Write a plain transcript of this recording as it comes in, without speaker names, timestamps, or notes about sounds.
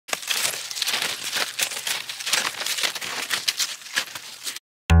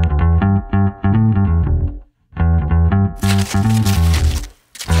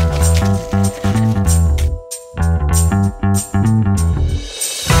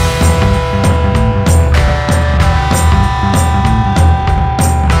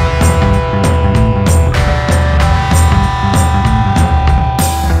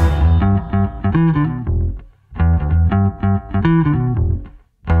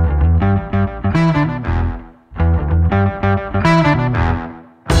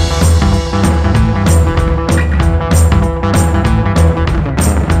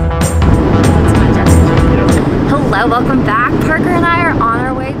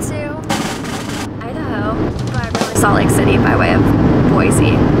Salt Lake City by way of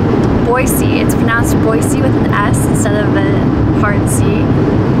Boise. Boise, it's pronounced Boise with an S instead of a hard C.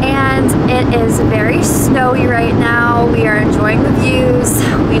 And it is very snowy right now. We are enjoying the views.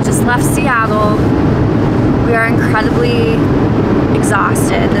 We just left Seattle. We are incredibly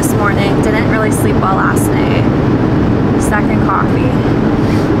exhausted this morning. Didn't really sleep well last night. Second coffee.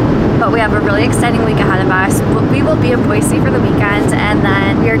 But we have a really exciting week ahead of us. We will be in Boise for the weekend, and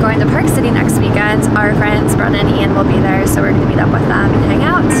then we are going to Park City next weekend. Our friends Brennan and Ian will be there, so we're going to meet up with them and hang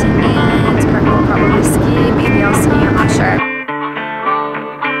out. And Parker will probably ski. Maybe I'll ski, I'm not sure.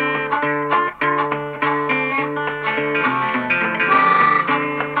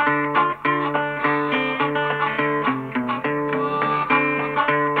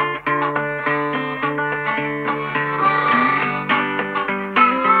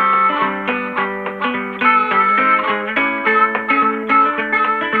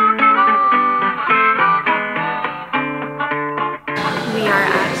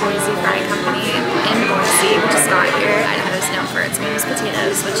 Idaho's known for its famous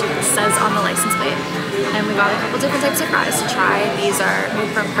potatoes, which it says on the license plate. And we got a couple different types of fries to try. These are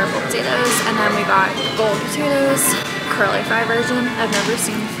made from purple potatoes, and then we got gold potatoes, curly fry version. I've never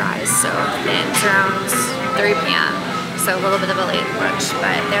seen fries so thin. It's around 3 p.m. so a little bit of a late lunch,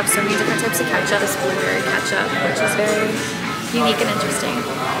 but they have so many different types of ketchup. This blueberry ketchup, which is very unique and interesting.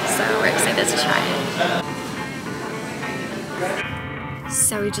 So we're excited to try it.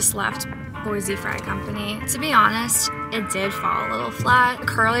 So we just left Boise Fry Company. To be honest, it did fall a little flat.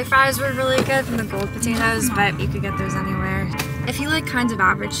 Curly fries were really good from the gold potatoes, but you could get those anywhere. If you like kind of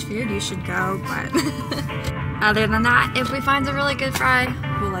average food, you should go, but other than that, if we find a really good fry,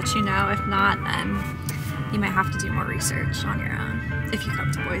 we'll let you know. If not, then you might have to do more research on your own if you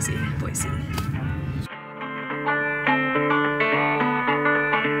come to Boise.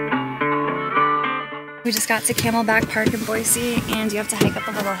 We just got to Camelback Park in Boise, and you have to hike up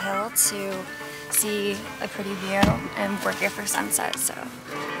a little hill to see a pretty view, and we're here for sunset, so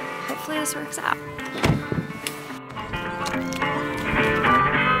hopefully this works out.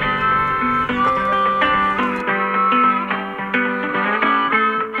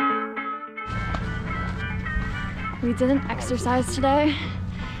 We didn't exercise today,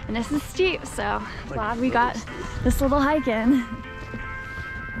 and this is steep, so glad we got this little hike in.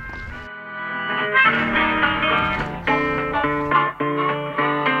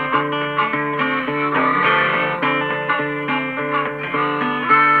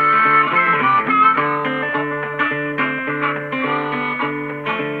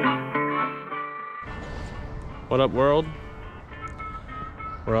 What up, world?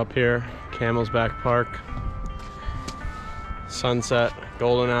 We're up here, Camelback Park. Sunset,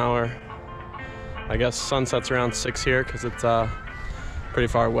 golden hour. I guess sunset's around 6 here because it's pretty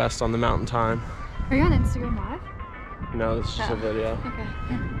far west on the mountain time. Are you on Instagram Live? No, this is just a video.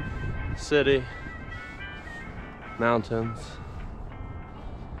 Okay. City, mountains,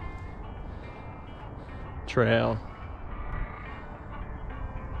 trail,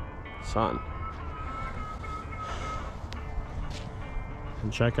 sun.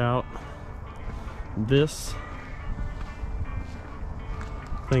 And check out this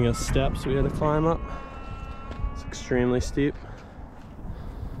thing of steps we had to climb up. It's extremely steep.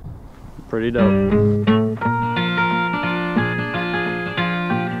 Pretty dope.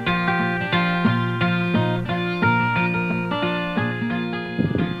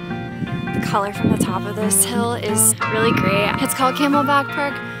 The color from the top of this hill is really great. It's called Camelback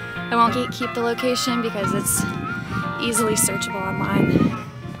Park. I won't keep the location because it's easily searchable online.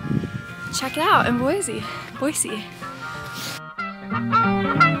 Check it out in Boise.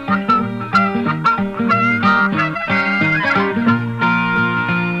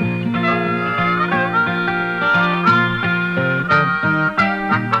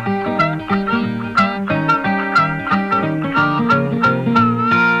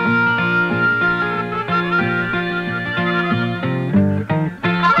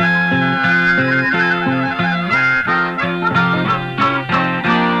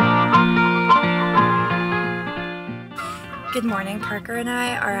 Good morning, Parker and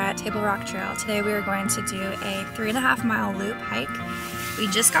I are at Table Rock Trail. Today we are going to do a 3.5-mile loop hike. We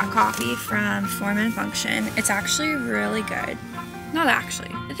just got coffee from Form and Function. It's actually really good. Not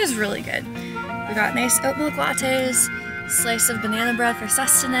actually, it is really good. We got nice oat milk lattes, slice of banana bread for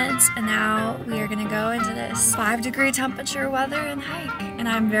sustenance, and now we are gonna go into this 5-degree temperature weather and hike. And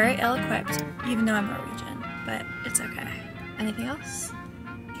I'm very ill-equipped, even though I'm Norwegian, but it's okay. Anything else?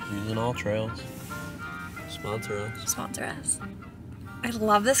 Using all trails. Sponsor us. Sponsor us. I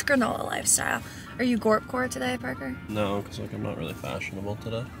love this granola lifestyle. Are you Gorpcore today, Parker? No, because I'm not really fashionable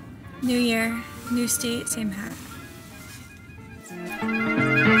today. New year, new state, same hat.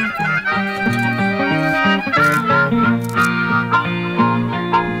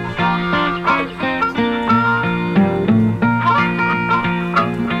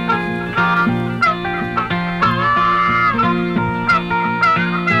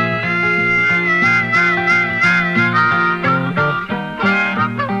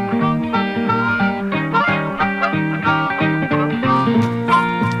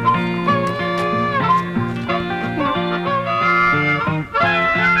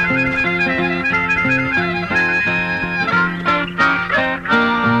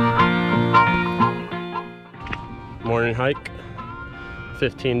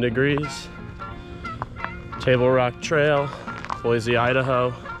 15 degrees. Table Rock Trail, Boise,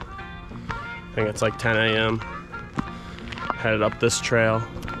 Idaho. I think it's like 10 a.m. Headed up this trail.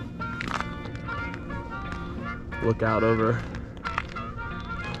 Look out over,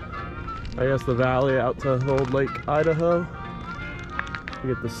 I guess, the valley out to old Lake Idaho.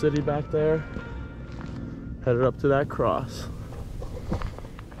 You get the city back there. Headed up to that cross.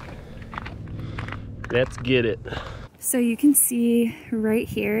 Let's get it. So you can see right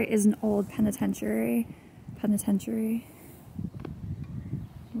here is an old penitentiary,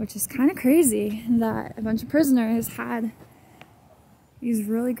 which is kind of crazy that a bunch of prisoners had these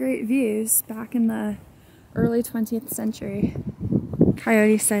really great views back in the early 20th century.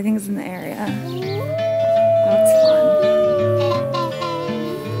 Coyote sightings in the area. That's fun.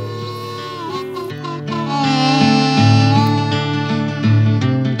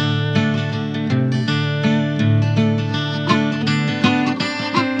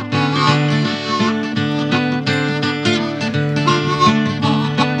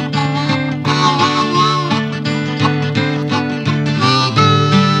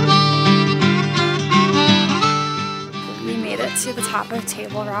 To the top of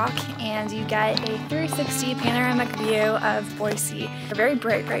Table Rock, and you get a 360 panoramic view of Boise. They're very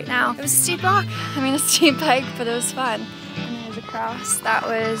bright right now. It was a steep walk, a steep hike, but it was fun. And there's a cross that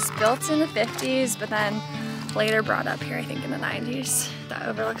was built in the 50s, but then later brought up here, I think in the 90s, that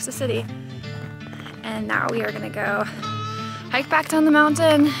overlooks the city. And now we are gonna go hike back down the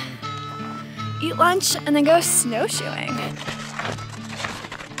mountain, eat lunch, and then go snowshoeing.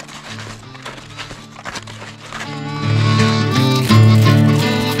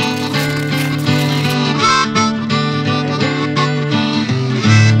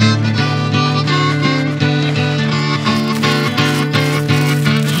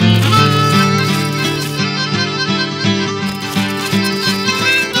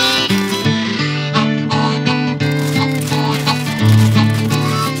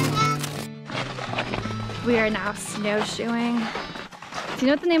 We are now snowshoeing. Do you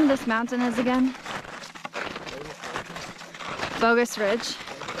know what the name of this mountain is again? Bogus Ridge.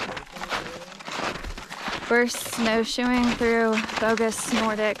 We're snowshoeing through Bogus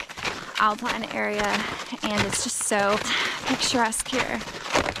Nordic Alpine area, and it's just so picturesque here.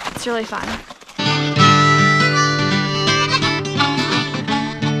 It's really fun.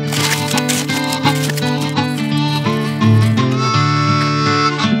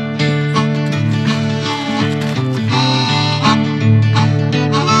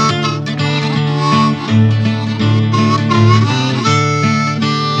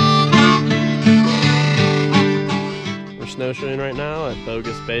 Snowshoeing right now at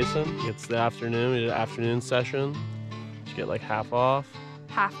Bogus Basin. It's the afternoon. We did an afternoon session. You get like half off.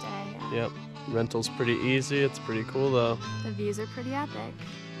 Half day, yeah. Yep. Rental's pretty easy. It's pretty cool though. The views are pretty epic.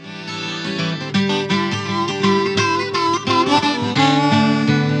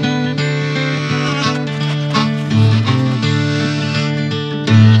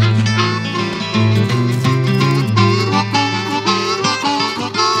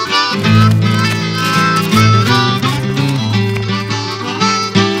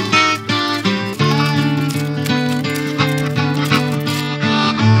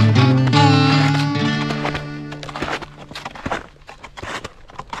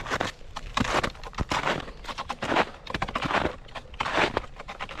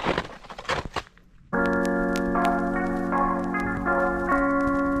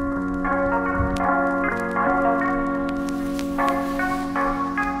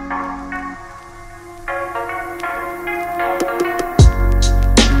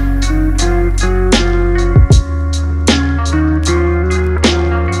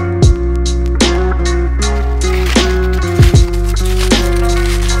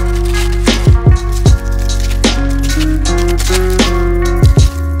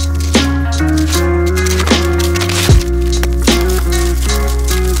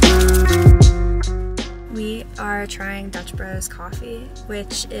 Trying Dutch Bros coffee,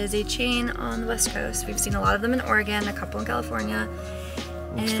 which is a chain on the West Coast. We've seen a lot of them in Oregon, a couple in California.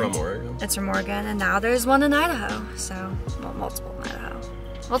 It's from Oregon. It's from Oregon, and now there's one in Idaho. So, well, multiple in Idaho.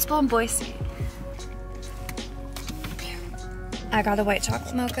 Multiple in Boise. I got a white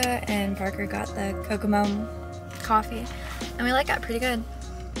chocolate mocha, and Parker got the Kokomo coffee, and we like that pretty good.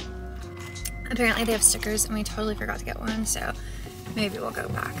 Apparently they have stickers, and we totally forgot to get one, so maybe we'll go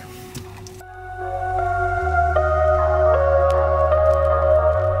back.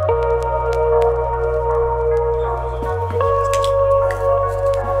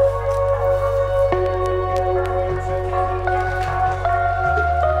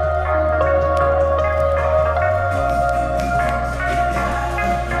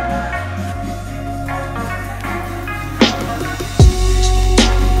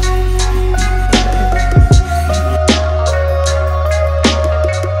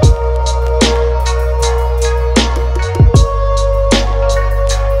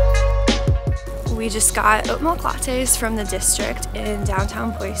 just got oat milk lattes from the district in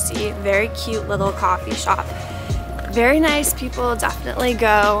downtown Boise. Very cute little coffee shop. Very nice people, definitely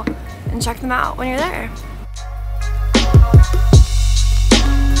go and check them out when you're there.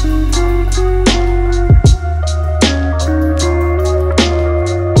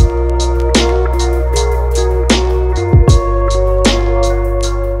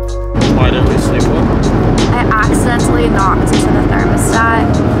 Why did we sleep well? I accidentally knocked into the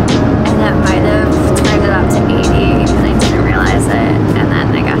thermostat and it might have turned it up to 80 and I didn't realize it, and then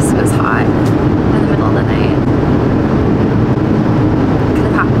I guess it was hot in the middle of the night. Could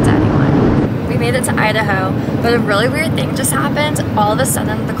have happened to anyone. We made it to Idaho, but a really weird thing just happened. All of a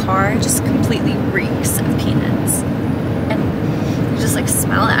sudden the car just completely reeks of peanuts. And you just like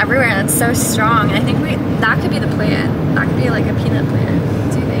smell it everywhere and it's so strong. And I think that could be the plant. That could be like a peanut plant.